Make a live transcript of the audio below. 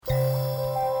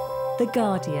The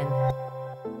Guardian.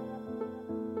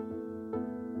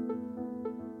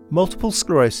 Multiple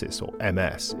sclerosis, or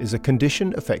MS, is a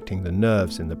condition affecting the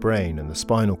nerves in the brain and the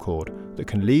spinal cord that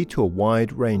can lead to a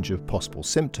wide range of possible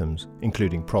symptoms,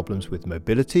 including problems with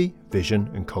mobility, vision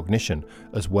and cognition,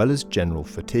 as well as general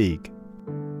fatigue.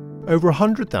 Over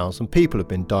 100,000 people have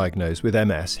been diagnosed with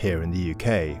MS here in the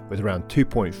UK, with around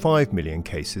 2.5 million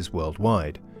cases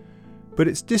worldwide. But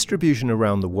its distribution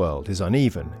around the world is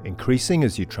uneven, increasing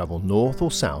as you travel north or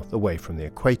south away from the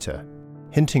equator,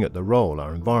 hinting at the role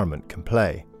our environment can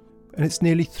play. And it's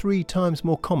nearly 3 times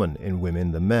more common in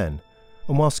women than men.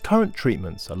 And whilst current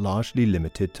treatments are largely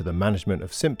limited to the management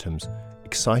of symptoms,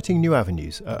 exciting new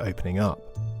avenues are opening up,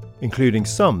 including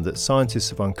some that scientists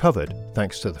have uncovered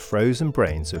thanks to the frozen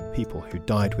brains of people who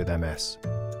died with MS.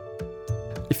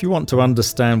 If you want to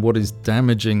understand what is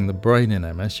damaging the brain in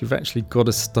MS, you've actually got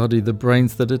to study the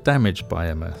brains that are damaged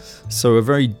by MS. So a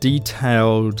very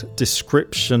detailed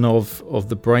description of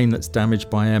the brain that's damaged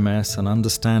by MS and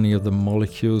understanding of the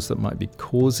molecules that might be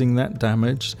causing that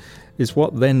damage is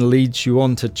what then leads you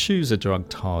on to choose a drug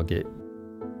target.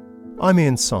 I'm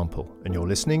Ian Sample, and you're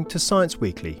listening to Science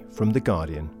Weekly from The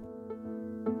Guardian.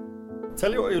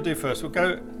 Tell you what you'll do first. We'll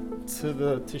go to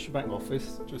the tissue bank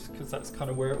office, just because that's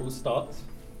kind of where it all starts.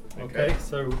 Okay,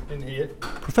 so in here.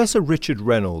 Professor Richard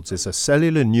Reynolds is a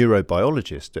cellular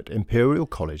neurobiologist at Imperial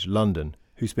College London,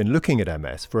 who's been looking at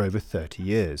MS for over 30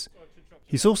 years.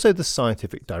 He's also the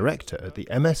scientific director at the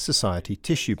MS Society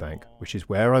Tissue Bank, which is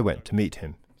where I went to meet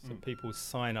him. So people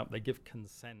sign up, they give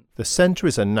consent. The centre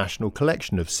is a national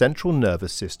collection of central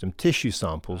nervous system tissue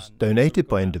samples donated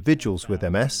by individuals with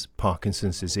MS,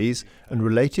 Parkinson's disease and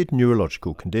related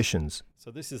neurological conditions. So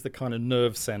this is the kind of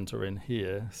nerve centre in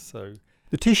here. So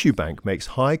the tissue bank makes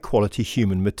high-quality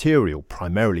human material,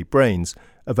 primarily brains,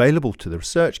 available to the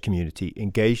research community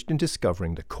engaged in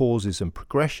discovering the causes and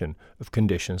progression of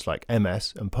conditions like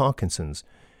MS and Parkinson's,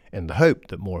 in the hope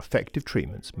that more effective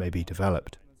treatments may be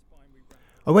developed.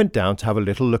 I went down to have a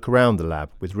little look around the lab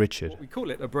with Richard. We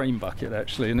call it a brain bucket,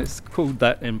 actually, and it's called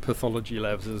that in pathology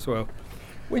labs as well.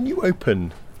 When you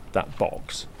open that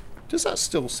box, does that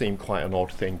still seem quite an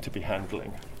odd thing to be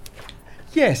handling?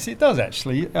 Yes, it does,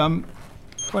 actually.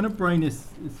 When a brain is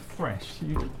fresh,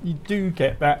 you do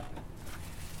get that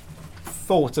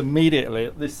thought immediately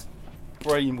that this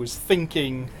brain was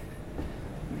thinking,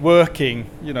 working,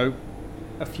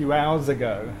 a few hours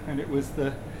ago, and it was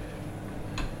the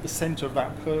centre of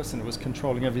that person who was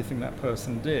controlling everything that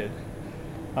person did.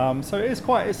 So it's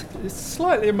a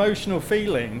slightly emotional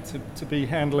feeling to be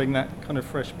handling that kind of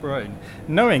fresh brain,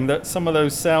 knowing that some of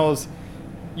those cells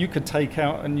you could take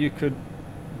out and you could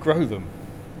grow them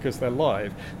because they're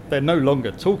live. They're no longer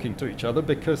talking to each other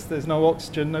because there's no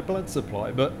oxygen, no blood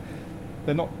supply, but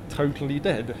they're not totally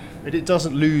dead. It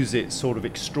doesn't lose its sort of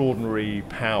extraordinary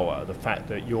power, the fact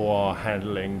that you are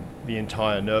handling the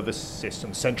entire nervous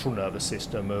system, central nervous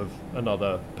system of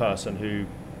another person who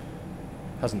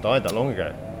hasn't died that long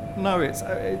ago. No, it's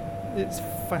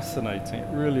fascinating.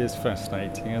 It really is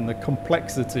fascinating. And the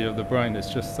complexity of the brain is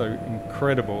just so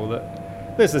incredible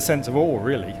that there's a sense of awe,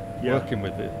 really, working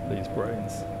with these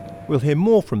brains. We'll hear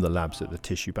more from the labs at the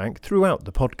tissue bank throughout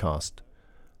the podcast.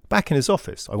 Back in his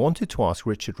office, I wanted to ask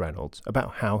Richard Reynolds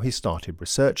about how he started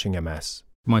researching MS.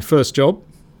 My first job,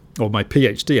 or my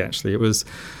PhD actually, it was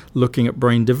looking at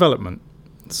brain development.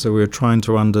 So we were trying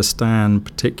to understand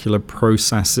particular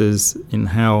processes in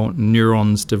how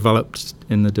neurons developed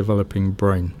in the developing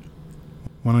brain.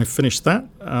 When I finished that,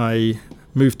 I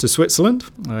moved to Switzerland.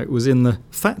 It was in the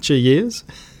Thatcher years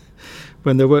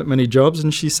when there weren't many jobs,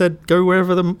 and she said, go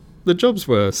wherever the jobs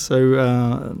were.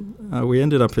 So we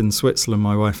ended up in Switzerland,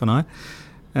 my wife and I.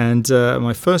 And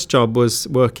my first job was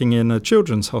working in a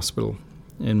children's hospital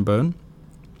in Bern,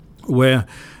 where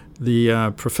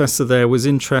the professor there was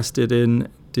interested in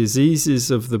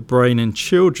diseases of the brain in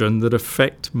children that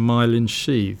affect myelin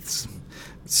sheaths.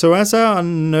 So as our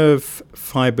nerve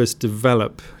fibers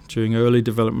develop during early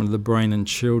development of the brain in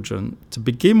children, to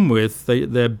begin with,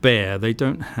 they're bare. They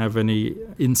don't have any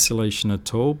insulation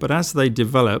at all. But as they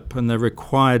develop and they're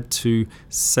required to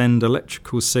send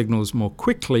electrical signals more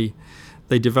quickly,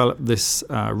 they develop this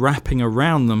wrapping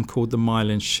around them called the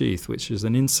myelin sheath, which is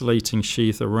an insulating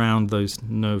sheath around those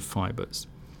nerve fibers.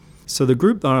 So the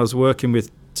group that I was working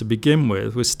with to begin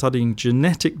with was studying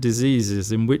genetic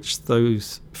diseases in which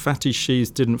those fatty sheaths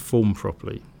didn't form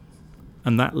properly.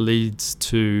 And that leads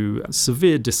to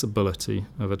severe disability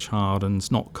of a child and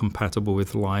is not compatible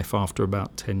with life after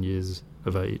about 10 years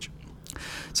of age.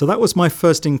 So that was my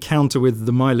first encounter with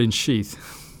the myelin sheath.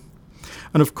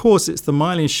 And of course, it's the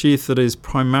myelin sheath that is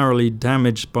primarily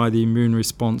damaged by the immune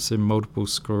response in multiple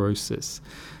sclerosis.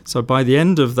 So by the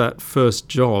end of that first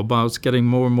job, I was getting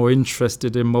more and more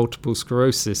interested in multiple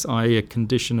sclerosis, i.e. a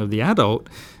condition of the adult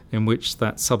in which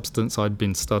that substance I'd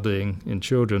been studying in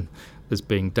children is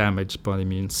being damaged by the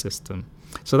immune system.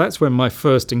 So that's when my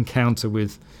first encounter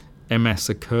with MS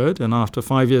occurred, and after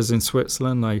 5 years in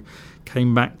Switzerland, I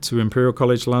came back to Imperial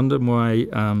College London, where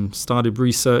I started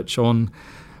research on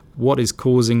what is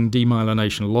causing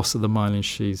demyelination, loss of the myelin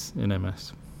sheath in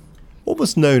MS. What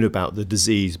was known about the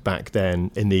disease back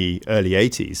then in the early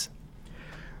 80s?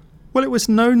 Well, it was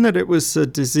known that it was a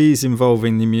disease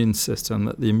involving the immune system,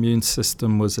 that the immune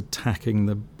system was attacking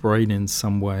the brain in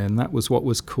some way, and that was what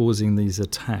was causing these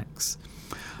attacks.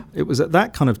 It was at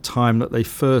that kind of time that they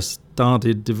first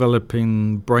started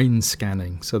developing brain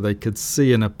scanning, so they could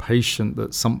see in a patient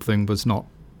that something was not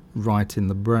right in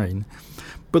the brain.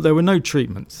 But there were no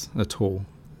treatments at all.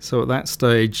 So at that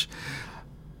stage,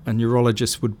 a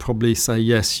neurologist would probably say,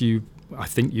 yes, I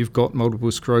think you've got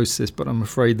multiple sclerosis, but I'm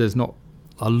afraid there's not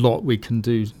a lot we can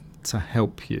do to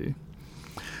help you.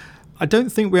 I don't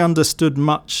think we understood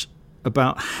much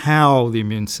about how the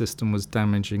immune system was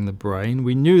damaging the brain.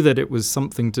 We knew that it was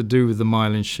something to do with the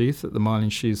myelin sheath, that the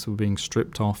myelin sheaths were being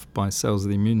stripped off by cells of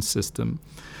the immune system.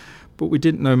 But we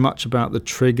didn't know much about the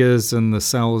triggers and the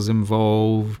cells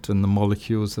involved and the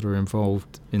molecules that are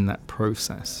involved in that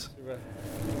process.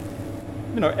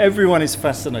 Everyone is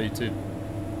fascinated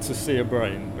to see a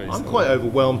brain, basically. I'm quite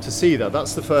overwhelmed to see that.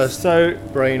 That's the first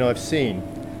brain I've seen.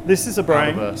 This is a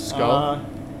brain. Out of a skull.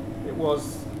 It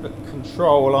was a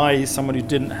control, i.e. someone who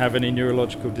didn't have any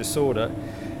neurological disorder.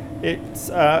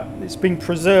 It's been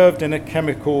preserved in a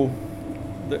chemical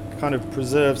that kind of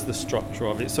preserves the structure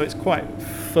of it, so it's quite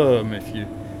firm, if you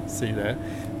see there.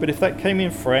 But if that came in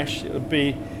fresh, it would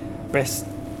be best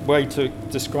way to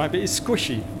describe it is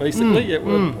squishy, basically.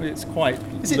 It's quite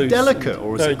Is loose. It delicate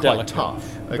or is it quite delicate.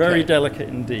 tough? Okay. Very delicate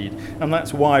indeed, and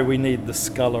that's why we need the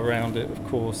skull around it, of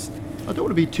course. I don't want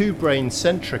to be too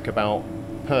brain-centric about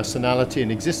personality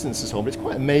and existence and so on, but it's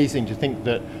quite amazing to think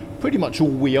that pretty much all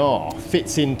we are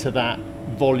fits into that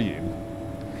volume.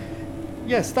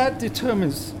 Yes, that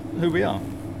determines who we are.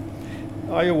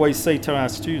 I always say to our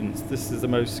students, this is the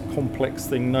most complex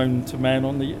thing known to man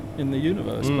in the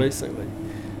universe, basically.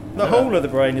 The whole of the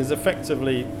brain is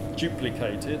effectively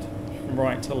duplicated from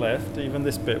right to left, even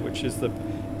this bit, which is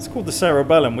it's called the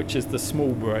cerebellum, which is the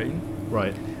small brain.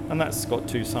 Right. And that's got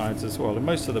two sides as well, and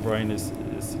most of the brain is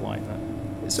like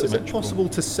that. So is it possible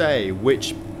to say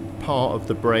which part of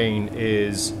the brain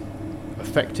is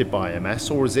affected by MS,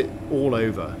 or is it all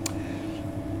over?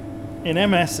 In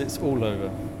MS, it's all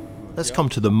over. Let's come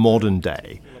to the modern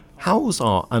day. How's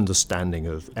our understanding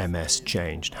of MS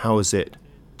changed? How is it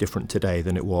different today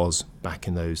than it was back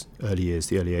in those early years,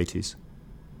 the early 80s?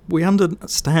 We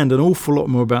understand an awful lot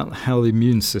more about how the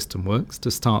immune system works,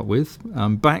 to start with.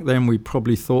 Back then, we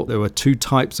probably thought there were two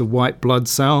types of white blood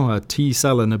cell, a T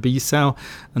cell and a B cell.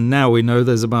 And now we know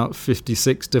there's about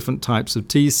 56 different types of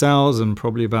T cells and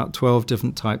probably about 12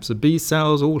 different types of B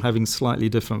cells, all having slightly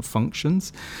different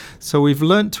functions. So we've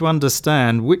learnt to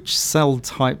understand which cell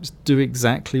types do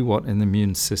exactly what in the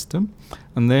immune system.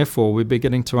 And therefore, we're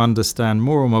beginning to understand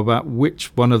more and more about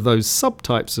which one of those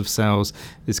subtypes of cells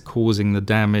is causing the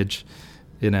damage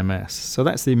in MS. So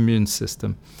that's the immune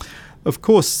system. Of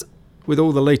course, with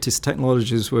all the latest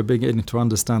technologies, we're beginning to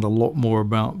understand a lot more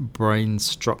about brain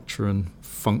structure and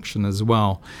function as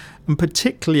well, and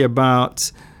particularly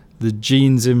about the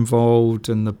genes involved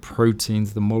and the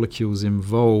proteins, the molecules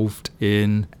involved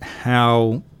in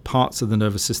how parts of the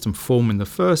nervous system form in the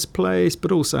first place,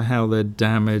 but also how they're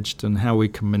damaged and how we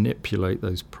can manipulate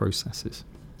those processes.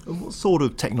 And what sort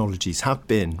of technologies have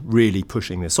been really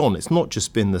pushing this on? It's not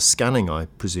just been the scanning, I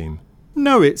presume.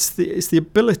 No, it's the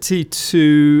ability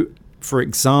to, for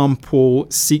example,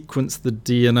 sequence the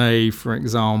DNA, for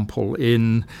example,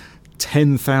 in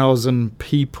 10,000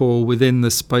 people within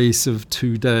the space of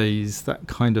 2 days, that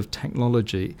kind of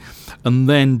technology, and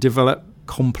then develop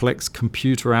complex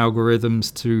computer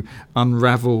algorithms to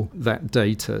unravel that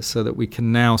data so that we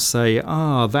can now say,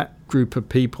 that group of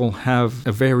people have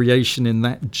a variation in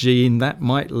that gene that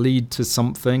might lead to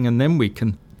something, and then we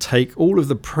can take all of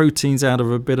the proteins out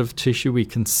of a bit of tissue, we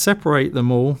can separate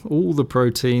them all the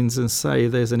proteins, and say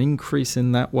there's an increase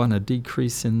in that one, a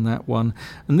decrease in that one.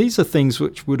 And these are things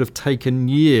which would have taken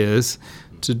years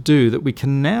to do that we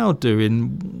can now do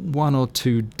in 1 or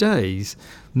 2 days.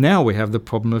 Now we have the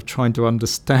problem of trying to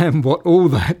understand what all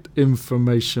that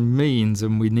information means,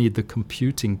 and we need the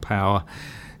computing power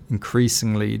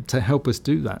increasingly to help us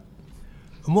do that.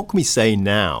 And what can we say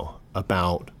now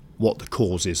about what the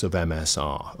causes of MS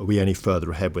are? Are we any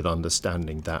further ahead with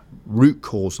understanding that root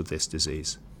cause of this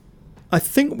disease? I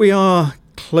think we are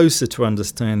closer to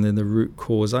understanding the root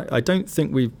cause. I don't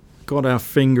think we've got our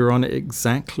finger on it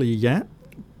exactly yet,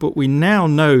 but we now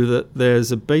know that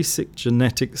there's a basic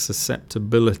genetic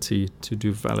susceptibility to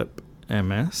develop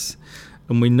MS.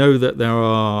 And we know that there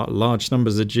are large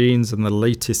numbers of genes, and the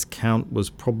latest count was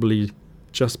probably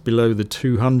just below the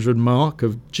 200 mark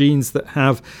of genes that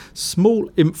have small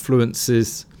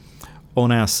influences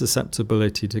on our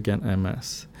susceptibility to get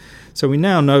MS. So we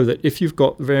now know that if you've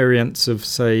got variants of,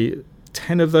 say,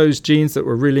 10 of those genes that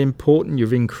were really important,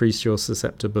 you've increased your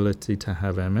susceptibility to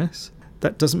have MS.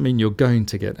 That doesn't mean you're going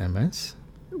to get MS.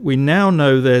 We now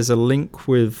know there's a link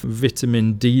with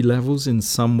vitamin D levels in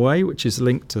some way, which is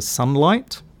linked to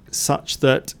sunlight, such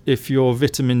that if your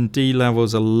vitamin D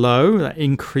levels are low, that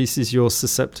increases your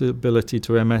susceptibility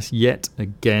to MS yet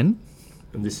again.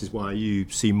 And this is why you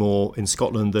see more in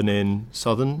Scotland than in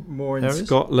southern More in areas?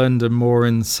 Scotland and more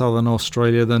in southern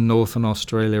Australia than northern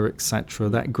Australia, etc.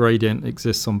 That gradient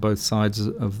exists on both sides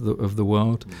of the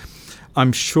world.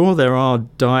 I'm sure there are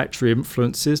dietary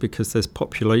influences because there's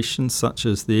populations such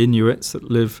as the Inuits that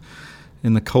live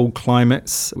in the cold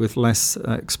climates with less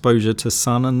exposure to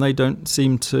sun, and they don't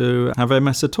seem to have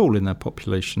MS at all in their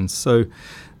populations. So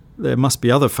there must be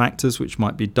other factors, which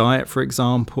might be diet, for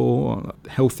example, or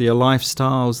healthier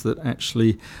lifestyles that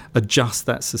actually adjust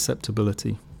that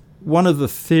susceptibility. One of the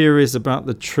theories about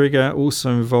the trigger also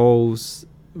involves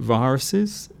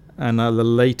viruses. And the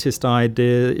latest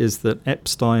idea is that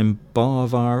Epstein-Barr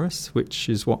virus, which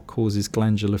is what causes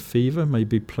glandular fever, may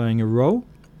be playing a role.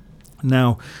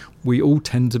 Now, we all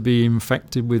tend to be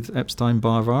infected with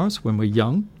Epstein-Barr virus when we're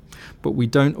young, but we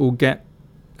don't all get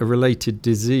a related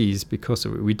disease because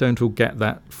of it. We don't all get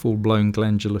that full-blown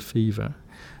glandular fever.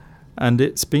 And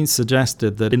it's been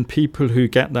suggested that in people who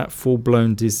get that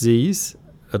full-blown disease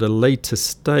at a later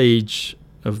stage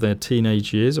of their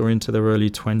teenage years or into their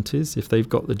early 20s, if they've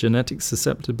got the genetic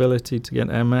susceptibility to get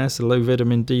MS, low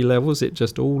vitamin D levels, it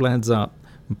just all adds up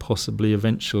and possibly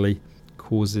eventually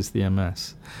causes the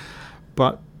MS.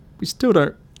 But we still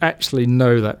don't actually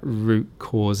know that root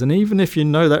cause. And even if you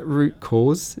know that root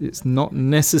cause, it's not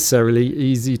necessarily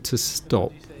easy to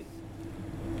stop.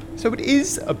 So it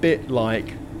is a bit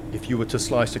like if you were to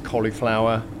slice a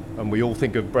cauliflower, and we all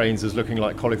think of brains as looking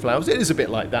like cauliflowers. It is a bit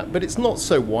like that, but it's not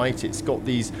so white. It's got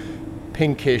these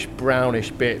pinkish, brownish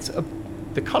bits.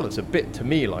 The colour's a bit, to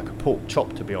me, like a pork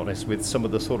chop, to be honest, with some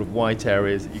of the sort of white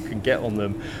areas that you can get on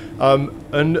them,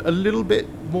 and a little bit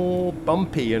more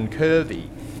bumpy and curvy.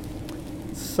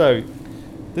 So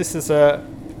this is a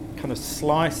kind of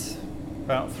slice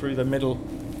about through the middle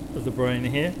of the brain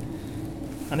here.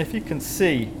 And if you can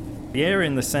see, the area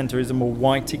in the centre is a more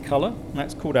whitey colour, and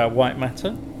that's called our white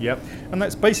matter. Yep. And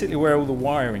that's basically where all the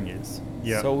wiring is.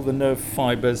 Yep. So all the nerve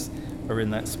fibres are in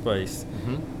that space.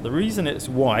 Mm-hmm. The reason it's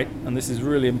white, and this is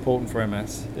really important for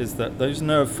MS, is that those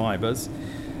nerve fibres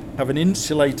have an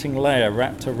insulating layer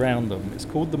wrapped around them. It's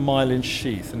called the myelin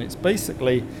sheath, and it's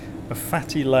basically a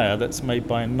fatty layer that's made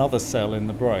by another cell in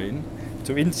the brain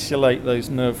to insulate those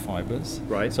nerve fibres,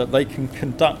 Right. so that they can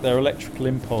conduct their electrical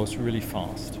impulse really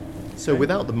fast. So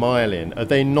without the myelin, are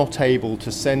they not able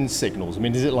to send signals? I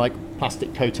mean, is it like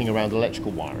plastic coating around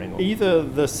electrical wiring? Or? Either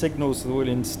the signals will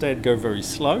instead go very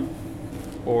slow,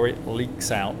 or it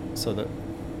leaks out so that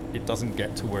it doesn't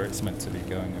get to where it's meant to be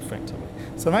going effectively.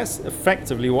 So that's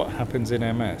effectively what happens in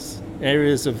MS.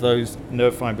 Areas of those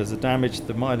nerve fibres are damaged,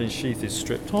 the myelin sheath is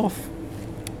stripped off,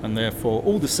 and therefore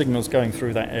all the signals going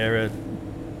through that area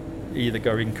either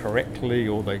go incorrectly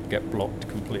or they get blocked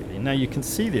completely. Now you can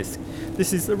see this.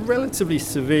 This is a relatively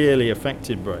severely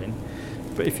affected brain,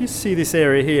 but if you see this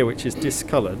area here which is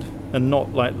discoloured and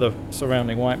not like the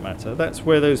surrounding white matter, that's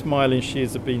where those myelin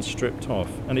sheaths have been stripped off,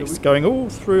 and it's going all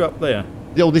through up there.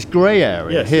 This grey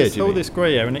area Yes, here, it's all this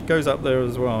grey area, and it goes up there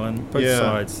as well on both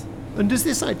sides. And does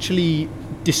this actually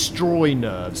destroy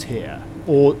nerves here?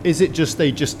 Or is it just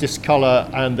they just discolour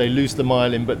and they lose the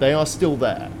myelin, but they are still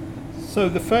there? So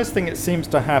the first thing that seems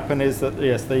to happen is that,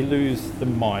 yes, they lose the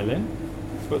myelin,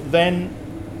 but then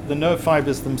the nerve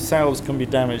fibres themselves can be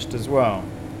damaged as well.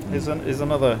 There's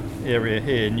another area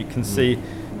here, and you can see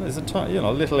there's a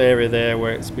little area there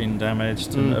where it's been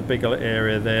damaged, and a bigger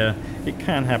area there. It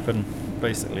can happen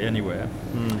basically anywhere.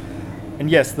 And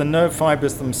yes, the nerve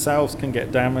fibres themselves can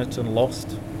get damaged and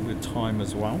lost with time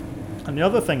as well. And the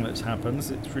other thing that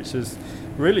happens, which is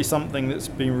really something that's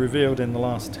been revealed in the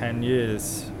last 10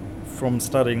 years from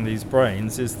studying these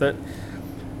brains, is that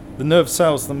the nerve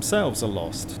cells themselves are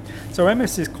lost. So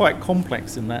MS is quite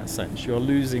complex in that sense. You're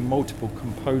losing multiple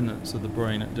components of the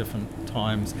brain at different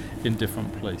times in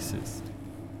different places.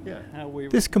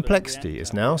 This complexity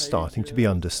is now starting to be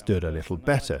understood a little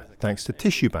better, thanks to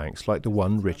tissue banks like the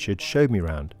one Richard showed me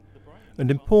around.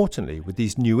 And importantly, with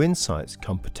these new insights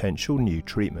come potential new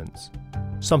treatments.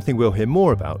 Something we'll hear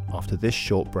more about after this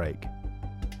short break.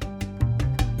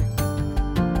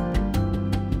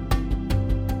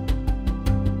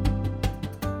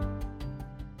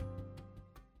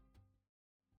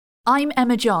 I'm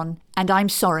Emma John, and I'm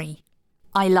sorry.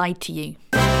 I lied to you.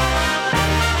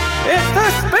 It's the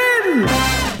spin!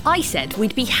 I said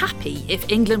we'd be happy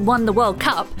if England won the World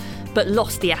Cup, but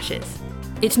lost the Ashes.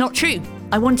 It's not true.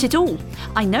 I want it all.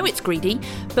 I know it's greedy,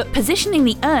 but positioning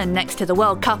the urn next to the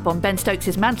World Cup on Ben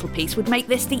Stokes' mantelpiece would make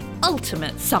this the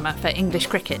ultimate summer for English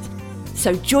cricket.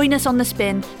 So join us on the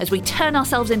spin as we turn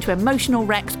ourselves into emotional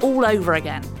wrecks all over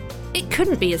again. It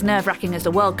couldn't be as nerve-wracking as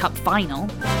the World Cup final.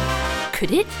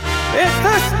 Could it? It's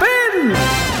the spin!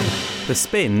 The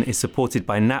Spin is supported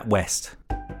by NatWest.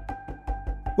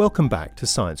 Welcome back to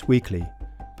Science Weekly.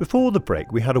 Before the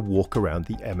break, we had a walk around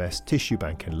the MS Tissue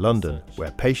Bank in London, where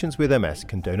patients with MS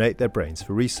can donate their brains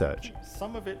for research.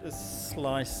 Some of it is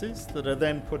slices that are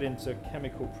then put into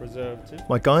chemical preservatives.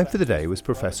 My guide for the day was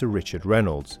Professor Richard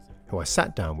Reynolds, who I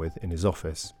sat down with in his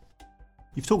office.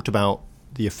 You've talked about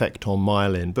the effect on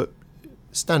myelin, but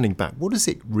standing back, what is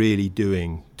it really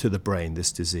doing to the brain,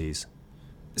 this disease?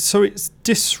 So it's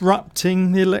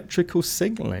disrupting the electrical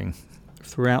signalling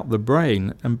throughout the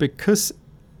brain, and because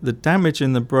the damage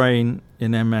in the brain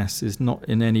in MS is not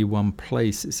in any one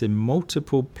place, it's in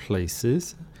multiple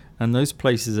places, and those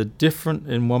places are different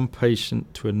in one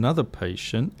patient to another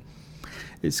patient.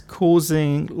 It's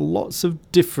causing lots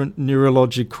of different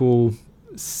neurological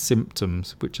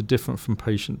symptoms, which are different from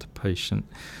patient to patient,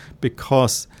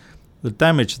 because the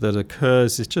damage that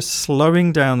occurs is just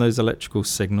slowing down those electrical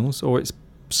signals, or it's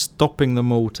stopping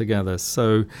them altogether.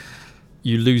 So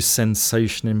you lose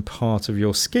sensation in part of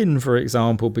your skin, for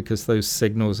example, because those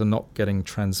signals are not getting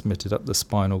transmitted up the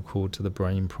spinal cord to the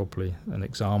brain properly, an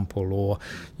example. Or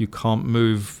you can't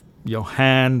move your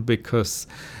hand because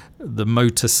the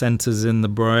motor centers in the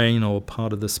brain or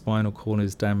part of the spinal cord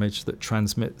is damaged that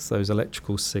transmits those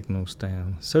electrical signals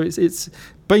down. So it's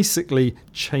basically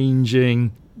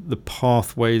changing the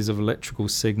pathways of electrical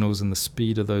signals and the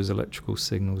speed of those electrical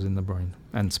signals in the brain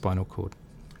and spinal cord.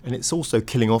 And it's also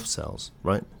killing off cells,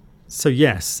 right? So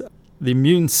yes, the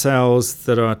immune cells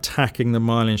that are attacking the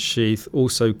myelin sheath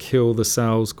also kill the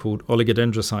cells called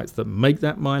oligodendrocytes that make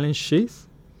that myelin sheath.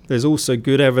 There's also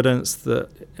good evidence that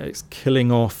it's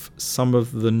killing off some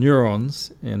of the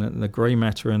neurons in the grey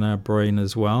matter in our brain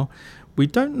as well. We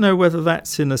don't know whether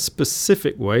that's in a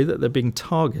specific way that they're being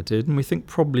targeted, and we think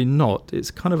probably not.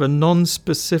 It's kind of a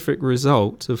non-specific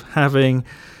result of having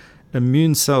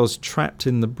immune cells trapped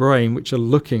in the brain which are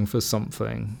looking for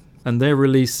something, and they're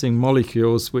releasing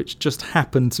molecules which just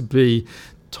happen to be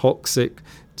toxic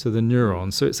to the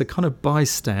neurons. So it's a kind of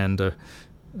bystander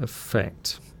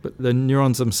effect, but the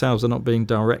neurons themselves are not being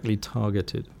directly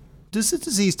targeted. Does the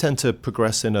disease tend to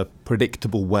progress in a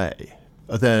predictable way?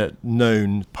 Are there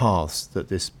known paths that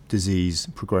this disease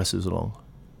progresses along?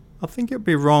 I think it would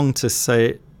be wrong to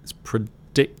say it's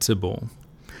predictable.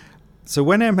 So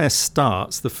when MS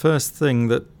starts, the first thing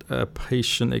that a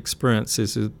patient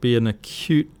experiences would be an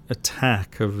acute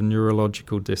attack of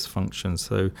neurological dysfunction.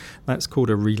 So that's called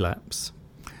a relapse.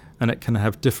 And it can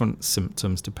have different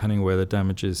symptoms depending where the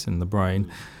damage is in the brain.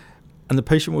 And the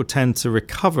patient will tend to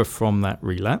recover from that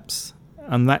relapse.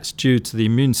 And that's due to the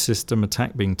immune system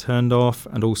attack being turned off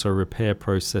and also repair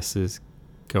processes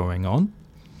going on.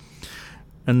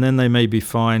 And then they may be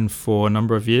fine for a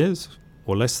number of years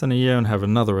or less than a year and have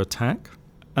another attack.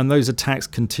 And those attacks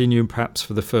continue perhaps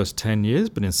for the first 10 years,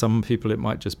 but in some people it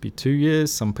might just be 2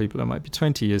 years, some people it might be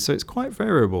 20 years, so it's quite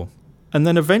variable. And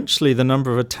then eventually the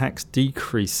number of attacks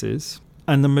decreases,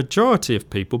 and the majority of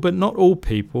people, but not all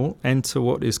people, enter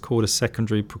what is called a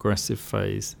secondary progressive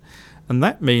phase. And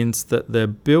that means that they're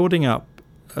building up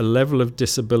a level of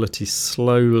disability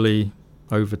slowly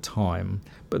over time,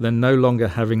 but they're no longer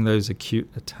having those acute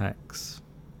attacks.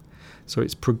 So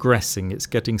it's progressing, it's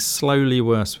getting slowly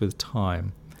worse with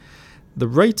time. The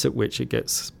rate at which it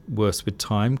gets worse with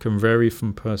time can vary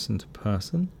from person to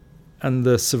person, and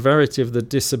the severity of the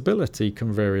disability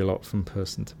can vary a lot from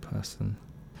person to person.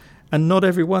 And not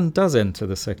everyone does enter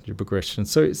the secondary progression,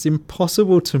 so it's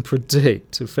impossible to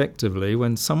predict effectively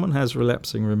when someone has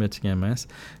relapsing remitting MS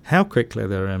how quickly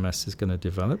their MS is going to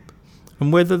develop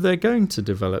and whether they're going to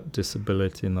develop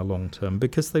disability in the long term,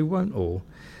 because they won't all.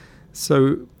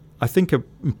 So I think an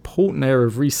important area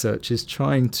of research is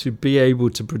trying to be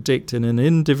able to predict in an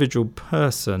individual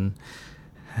person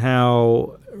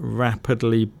how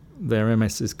rapidly their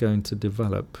MS is going to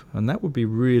develop. And that would be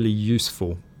really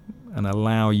useful and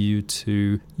allow you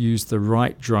to use the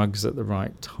right drugs at the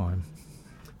right time.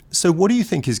 So what do you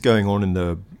think is going on in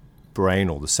the brain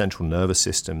or the central nervous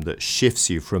system that shifts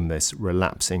you from this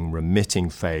relapsing, remitting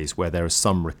phase where there is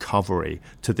some recovery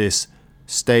to this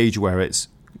stage where it's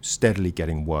steadily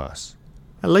getting worse?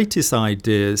 Our latest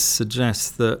ideas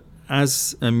suggest that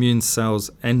as immune cells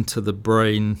enter the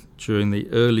brain during the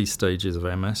early stages of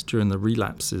MS, during the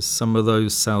relapses, some of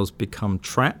those cells become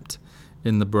trapped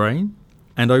in the brain,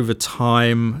 and over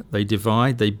time they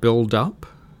divide, they build up.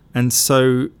 And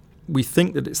so we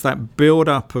think that it's that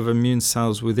build-up of immune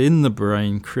cells within the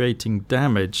brain creating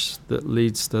damage that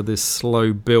leads to this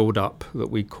slow build-up that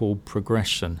we call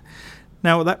progression.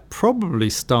 Now, that probably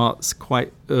starts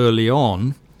quite early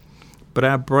on, but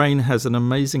our brain has an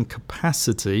amazing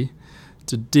capacity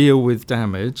to deal with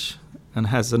damage and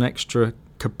has an extra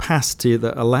capacity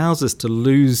that allows us to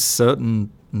lose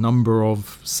certain number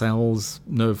of cells,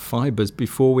 nerve fibers,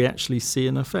 before we actually see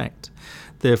an effect.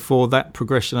 Therefore, that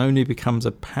progression only becomes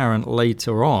apparent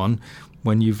later on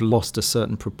when you've lost a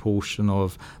certain proportion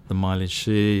of the myelin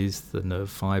sheaths, the nerve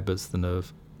fibers, the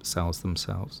nerve cells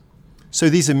themselves. So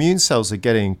these immune cells are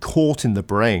getting caught in the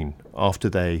brain after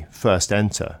they first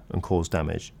enter and cause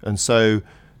damage. And so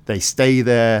they stay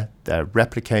there, they're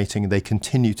replicating, they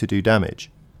continue to do damage.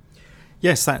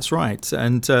 Yes, that's right.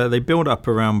 And they build up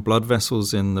around blood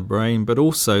vessels in the brain, but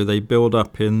also they build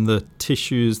up in the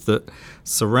tissues that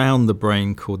surround the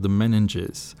brain called the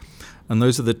meninges. And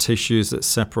those are the tissues that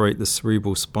separate the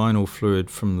cerebral spinal fluid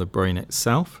from the brain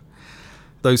itself.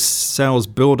 Those cells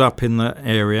build up in that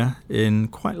area in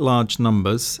quite large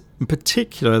numbers. In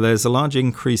particular, there's a large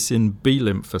increase in B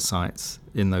lymphocytes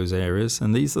in those areas,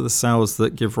 and these are the cells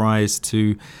that give rise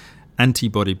to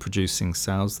antibody-producing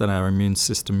cells that our immune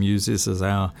system uses as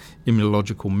our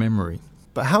immunological memory.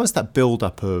 But how is that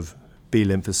build-up of B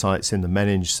lymphocytes in the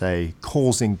meninge, say,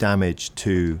 causing damage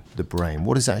to the brain?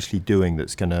 What is it actually doing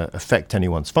that's going to affect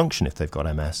anyone's function if they've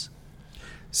got MS?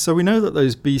 So we know that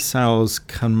those B cells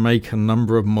can make a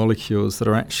number of molecules that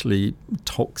are actually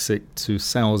toxic to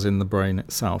cells in the brain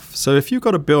itself. So if you've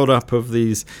got a build-up of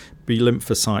these B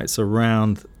lymphocytes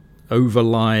around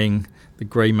overlying the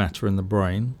grey matter in the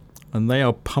brain, and they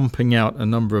are pumping out a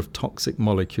number of toxic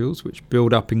molecules which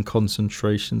build up in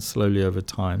concentration slowly over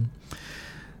time,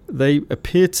 they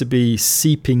appear to be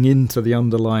seeping into the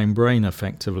underlying brain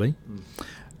effectively,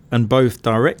 and both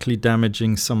directly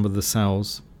damaging some of the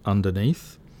cells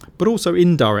underneath, but also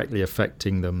indirectly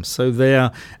affecting them. So they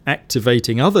are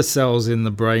activating other cells in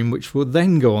the brain, which will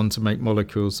then go on to make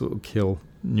molecules that will kill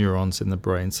neurons in the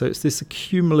brain. So it's this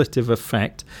accumulative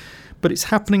effect, but it's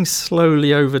happening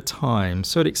slowly over time.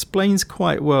 So it explains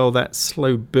quite well that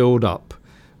slow build-up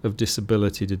of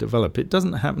disability to develop. It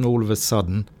doesn't happen all of a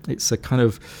sudden. It's a kind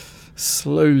of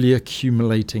slowly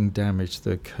accumulating damage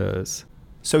that occurs.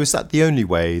 So is that the only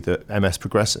way that MS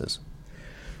progresses?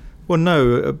 Well,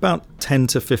 no, about 10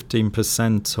 to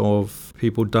 15% of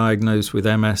people diagnosed with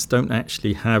MS don't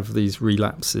actually have these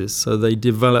relapses. So they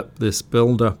develop this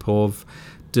build-up of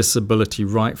disability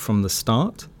right from the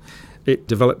start. It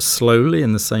develops slowly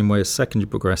in the same way as secondary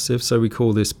progressive, so we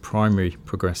call this primary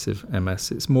progressive MS.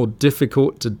 It's more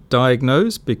difficult to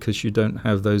diagnose because you don't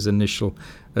have those initial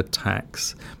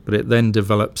attacks, but it then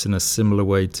develops in a similar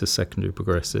way to secondary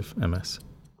progressive MS.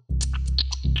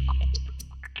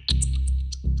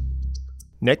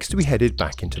 Next, we headed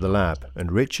back into the lab,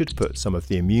 and Richard put some of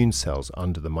the immune cells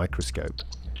under the microscope.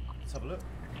 Let's have a look.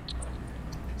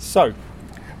 So,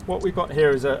 what we've got here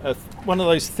is one of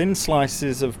those thin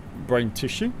slices of brain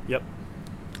tissue. Yep.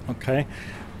 Okay.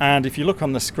 And if you look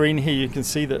on the screen here, you can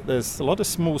see that there's a lot of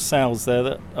small cells there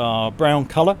that are brown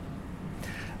colour.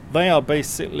 They are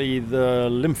basically the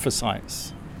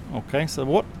lymphocytes. Okay. So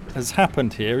what has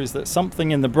happened here is that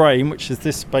something in the brain, which is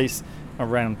this space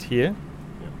around here,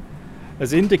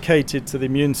 has indicated to the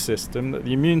immune system that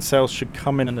the immune cells should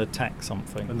come in and attack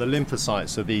something. And the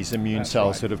lymphocytes are these immune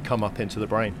cells that have come up into the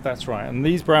brain. That's right. And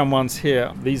these brown ones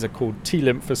here, these are called T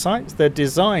lymphocytes. They're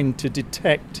designed to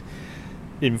detect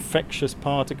infectious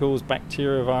particles,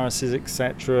 bacteria, viruses,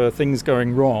 etc., things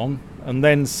going wrong, and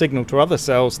then signal to other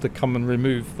cells to come and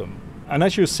remove them. And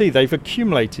as you'll see, they've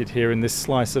accumulated here in this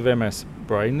slice of MS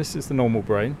brain. This is the normal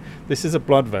brain. This is a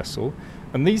blood vessel.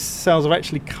 And these cells have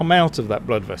actually come out of that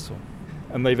blood vessel,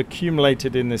 and they've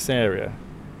accumulated in this area.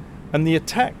 And the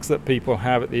attacks that people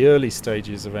have at the early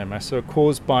stages of MS are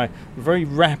caused by very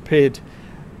rapid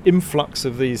influx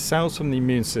of these cells from the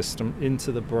immune system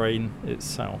into the brain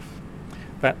itself.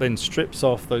 That then strips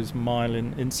off those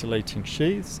myelin insulating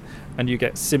sheaths, and you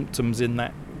get symptoms in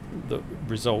that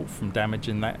result from damage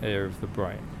in that area of the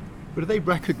brain. But are they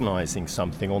recognising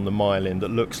something on the myelin that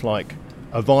looks like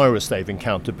a virus they've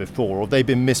encountered before, or they've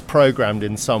been misprogrammed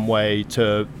in some way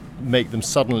to make them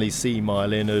suddenly see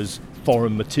myelin as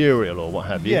foreign material or what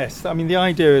have you? Yes, I mean the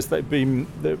idea is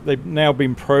they've now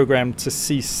been programmed to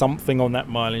see something on that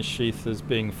myelin sheath as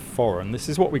being foreign. This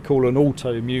is what we call an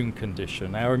autoimmune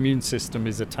condition. Our immune system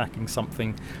is attacking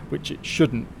something which it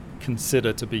shouldn't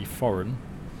consider to be foreign.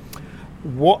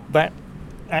 What that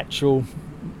actual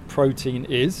protein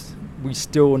is, we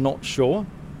still are not sure.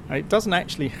 It doesn't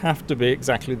actually have to be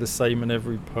exactly the same in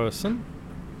every person.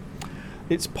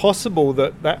 It's possible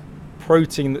that that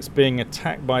protein that's being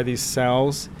attacked by these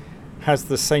cells has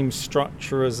the same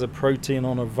structure as a protein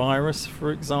on a virus,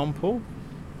 for example.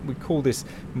 We call this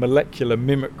molecular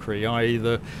mimicry, i.e.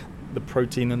 the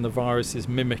protein in the virus is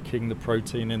mimicking the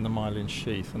protein in the myelin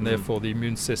sheath, and therefore the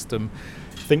immune system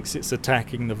thinks it's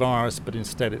attacking the virus, but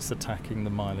instead it's attacking the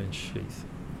myelin sheath.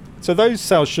 So those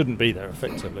cells shouldn't be there,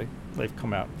 effectively. They've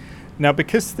come out. Now,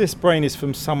 because this brain is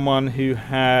from someone who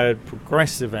had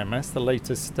progressive MS, the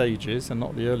later stages and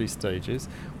not the early stages,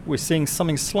 we're seeing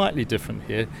something slightly different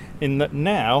here, in that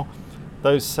now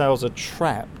those cells are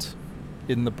trapped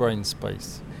in the brain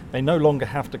space. They no longer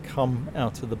have to come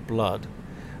out of the blood.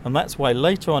 And that's why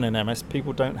later on in MS,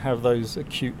 people don't have those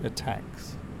acute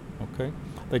attacks. Okay?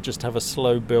 They just have a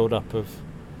slow build-up of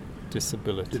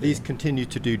disability. Do these continue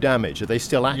to do damage? Are they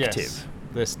still active? Yes,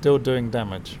 they're still doing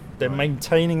damage. They're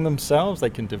maintaining themselves.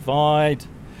 They can divide,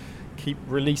 keep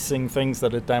releasing things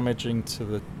that are damaging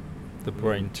to the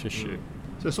brain tissue.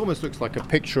 So this almost looks like a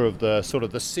picture of the sort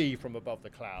of the sea from above the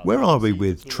clouds. Where are we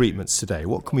with treatments today?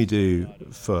 What can we do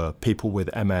for people with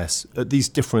MS at these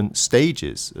different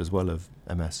stages as well of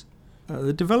MS?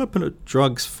 The development of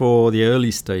drugs for the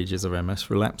early stages of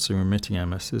MS, relapsing remitting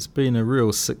MS, has been a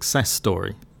real success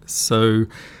story. So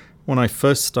when I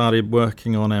first started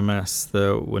working on MS,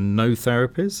 there were no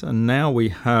therapies, and now we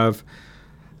have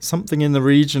something in the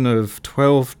region of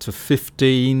 12 to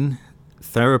 15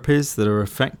 therapies that are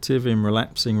effective in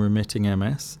relapsing remitting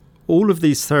MS. All of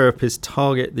these therapies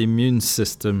target the immune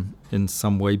system in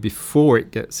some way before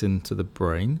it gets into the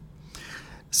brain.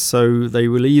 So they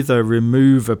will either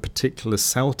remove a particular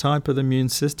cell type of the immune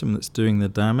system that's doing the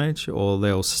damage, or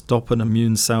they'll stop an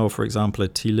immune cell, for example a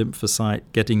T lymphocyte,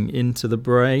 getting into the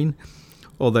brain,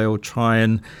 or they'll try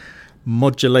and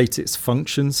modulate its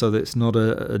function so that it's not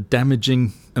a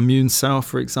damaging immune cell,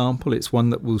 for example. It's one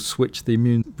that will switch the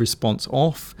immune response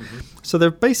off. So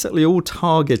they're basically all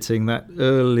targeting that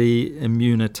early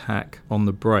immune attack on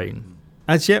the brain.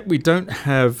 As yet, we don't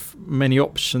have many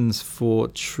options for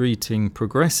treating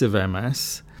progressive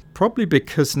MS, probably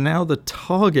because now the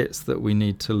targets that we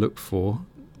need to look for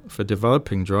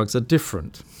developing drugs are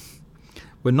different.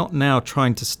 We're not now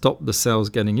trying to stop the cells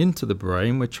getting into the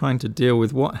brain. We're trying to deal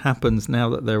with what happens now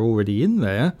that they're already in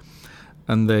there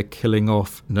and they're killing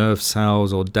off nerve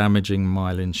cells or damaging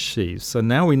myelin sheaths. So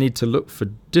now we need to look for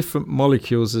different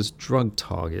molecules as drug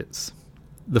targets.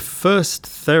 The first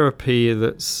therapy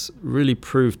that's really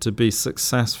proved to be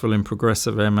successful in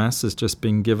progressive MS has just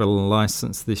been given a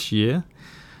license this year.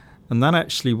 And that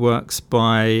actually works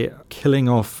by killing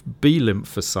off B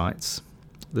lymphocytes,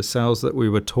 the cells that we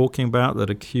were talking about that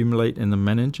accumulate in the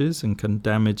meninges and can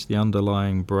damage the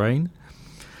underlying brain.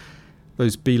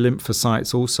 Those B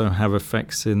lymphocytes also have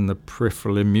effects in the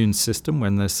peripheral immune system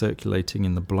when they're circulating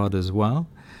in the blood as well.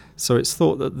 So it's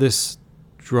thought that this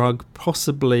drug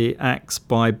possibly acts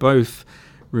by both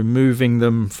removing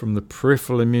them from the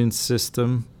peripheral immune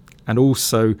system and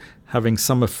also having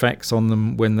some effects on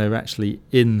them when they're actually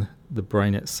in the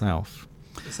brain itself.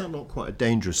 Is that not quite a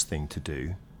dangerous thing to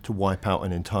do, to wipe out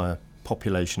an entire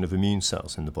population of immune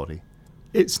cells in the body?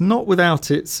 It's not without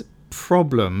its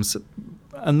problems,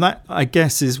 and that, I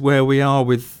guess, is where we are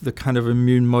with the kind of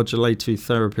immune modulatory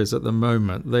therapies at the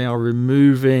moment. They are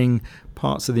removing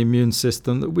parts of the immune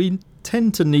system that we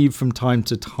tend to need from time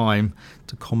to time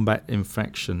to combat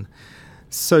infection.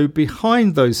 So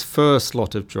behind those first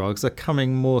lot of drugs are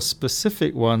coming more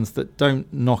specific ones that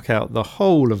don't knock out the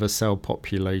whole of a cell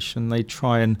population. They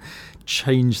try and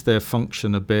change their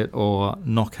function a bit or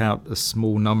knock out a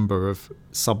small number of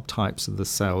subtypes of the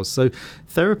cells. So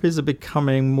therapies are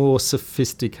becoming more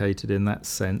sophisticated in that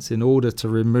sense in order to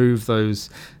remove those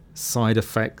side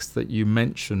effects that you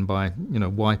mentioned by,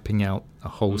 wiping out a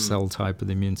whole cell type of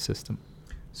the immune system.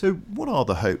 So what are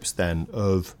the hopes then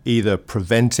of either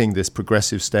preventing this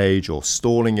progressive stage or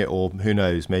stalling it, or who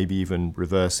knows, maybe even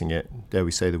reversing it? Dare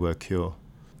we say the word cure?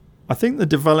 I think the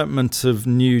development of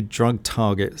new drug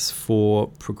targets for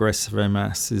progressive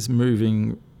MS is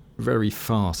moving very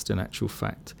fast in actual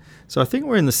fact. So I think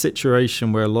we're in the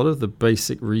situation where a lot of the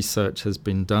basic research has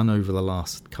been done over the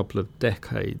last couple of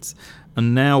decades,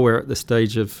 and now we're at the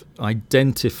stage of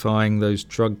identifying those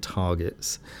drug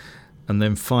targets and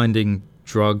then finding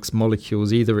drugs,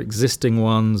 molecules, either existing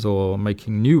ones or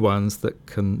making new ones that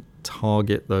can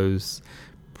target those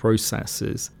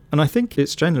processes. And I think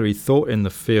it's generally thought in the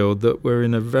field that we're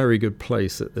in a very good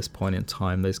place at this point in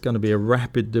time. There's going to be a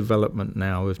rapid development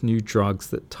now of new drugs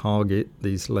that target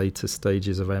these later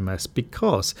stages of MS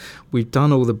because we've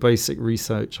done all the basic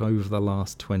research over the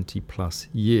last 20 plus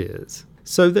years.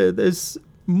 So there's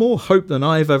more hope than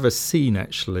I've ever seen,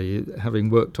 actually, having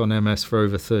worked on MS for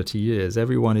over 30 years.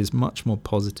 Everyone is much more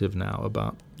positive now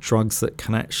about drugs that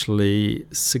can actually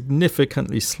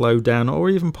significantly slow down or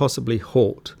even possibly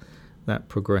halt that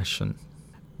progression.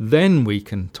 Then we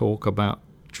can talk about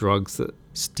drugs that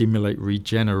stimulate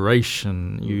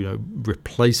regeneration,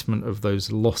 replacement of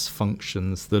those lost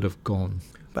functions that have gone.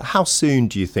 But how soon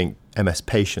do you think MS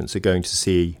patients are going to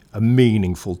see a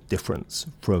meaningful difference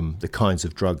from the kinds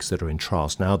of drugs that are in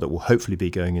trials now that will hopefully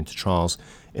be going into trials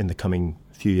in the coming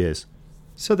few years?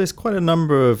 So there's quite a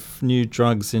number of new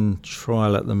drugs in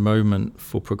trial at the moment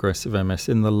for progressive MS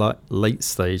in the late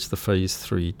stage, the phase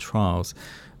 3 trials.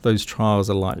 Those trials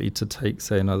are likely to take,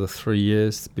 say, another 3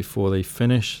 years before they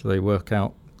finish. They work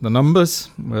out the numbers,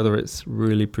 whether it's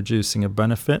really producing a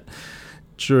benefit.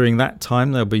 During that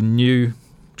time, there'll be new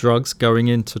drugs going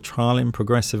into trial in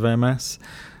progressive MS.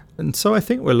 And so I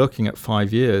think we're looking at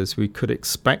 5 years. We could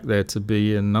expect there to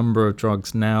be a number of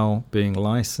drugs now being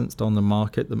licensed on the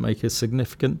market that make a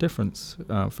significant difference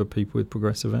for people with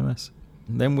progressive MS.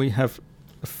 And then we have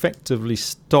effectively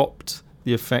stopped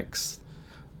the effects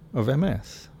of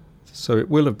MS. So it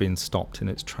will have been stopped in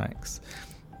its tracks.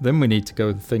 Then we need to go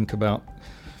and think about,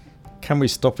 can we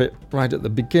stop it right at the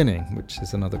beginning, which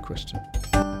is another question.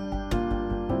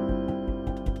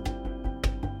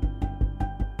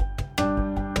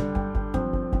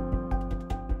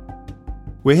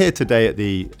 We're here today at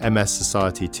the MS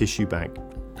Society Tissue Bank.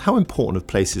 How important have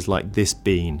places like this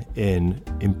been in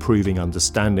improving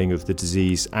understanding of the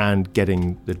disease and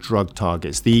getting the drug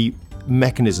targets, the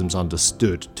mechanisms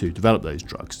understood to develop those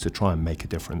drugs to try and make a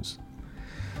difference?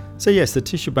 So yes, the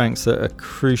tissue banks are a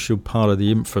crucial part of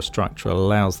the infrastructure that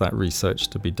allows that research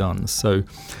to be done. So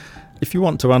if you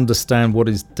want to understand what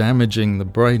is damaging the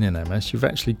brain in MS, you've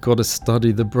actually got to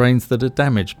study the brains that are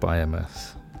damaged by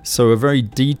MS. So a very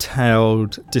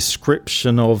detailed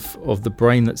description of the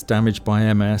brain that's damaged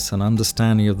by MS and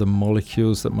understanding of the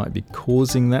molecules that might be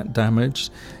causing that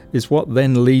damage is what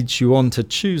then leads you on to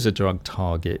choose a drug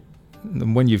target.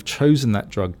 And when you've chosen that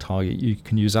drug target, you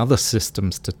can use other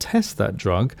systems to test that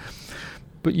drug,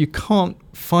 but you can't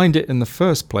find it in the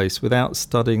first place without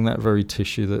studying that very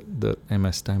tissue that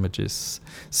MS damages.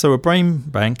 So a brain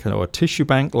bank or a tissue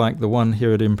bank like the one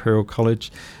here at Imperial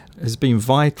College has been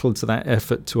vital to that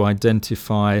effort to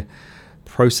identify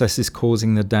processes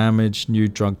causing the damage, new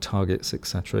drug targets,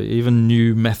 etc. Even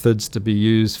new methods to be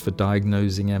used for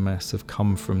diagnosing MS have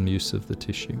come from use of the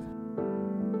tissue.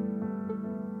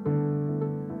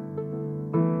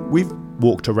 We've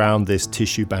walked around this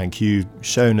tissue bank. You've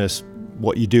shown us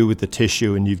what you do with the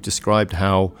tissue, and you've described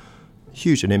how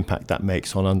huge an impact that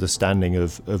makes on understanding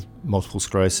of multiple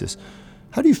sclerosis.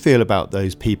 How do you feel about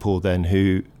those people then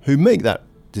who make that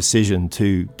decision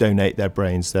to donate their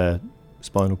brains, their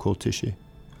spinal cord tissue?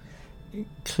 It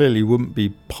clearly wouldn't be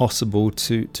possible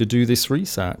to do this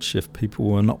research if people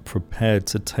were not prepared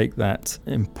to take that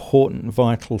important,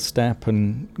 vital step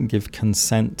and give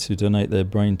consent to donate their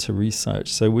brain to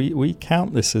research. So we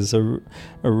count this as a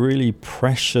really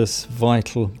precious,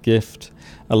 vital gift,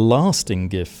 a lasting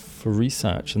gift for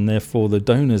research, and therefore the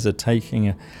donors are taking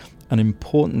an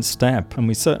important step, and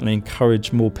we certainly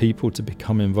encourage more people to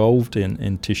become involved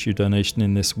in tissue donation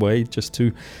in this way, just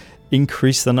to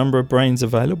increase the number of brains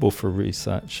available for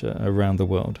research around the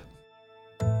world.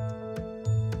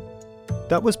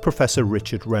 That was Professor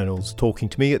Richard Reynolds talking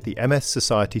to me at the MS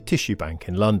Society Tissue Bank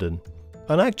in London.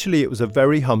 And actually it was a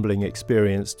very humbling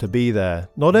experience to be there,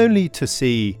 not only to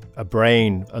see a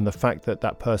brain and the fact that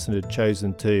that person had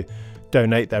chosen to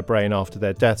donate their brain after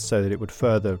their death so that it would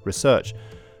further research,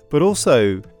 but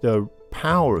also the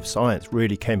power of science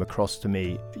really came across to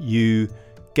me. You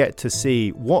get to see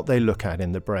what they look at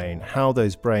in the brain, how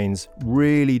those brains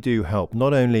really do help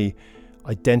not only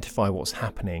identify what's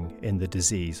happening in the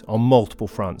disease on multiple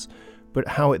fronts, but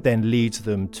how it then leads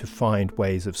them to find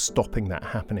ways of stopping that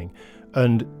happening.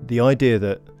 And the idea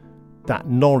that that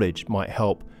knowledge might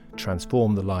help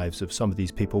transform the lives of some of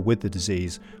these people with the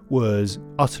disease was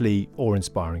utterly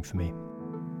awe-inspiring for me.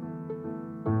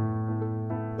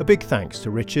 A big thanks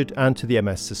to Richard and to the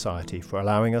MS Society for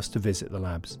allowing us to visit the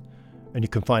labs. And you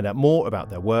can find out more about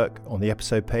their work on the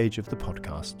episode page of the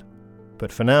podcast.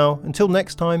 But for now, until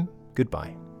next time,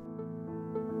 goodbye.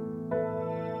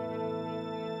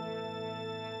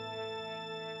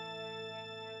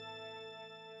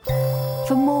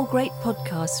 For more great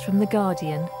podcasts from The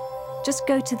Guardian, just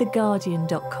go to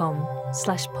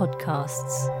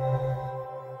theguardian.com/podcasts.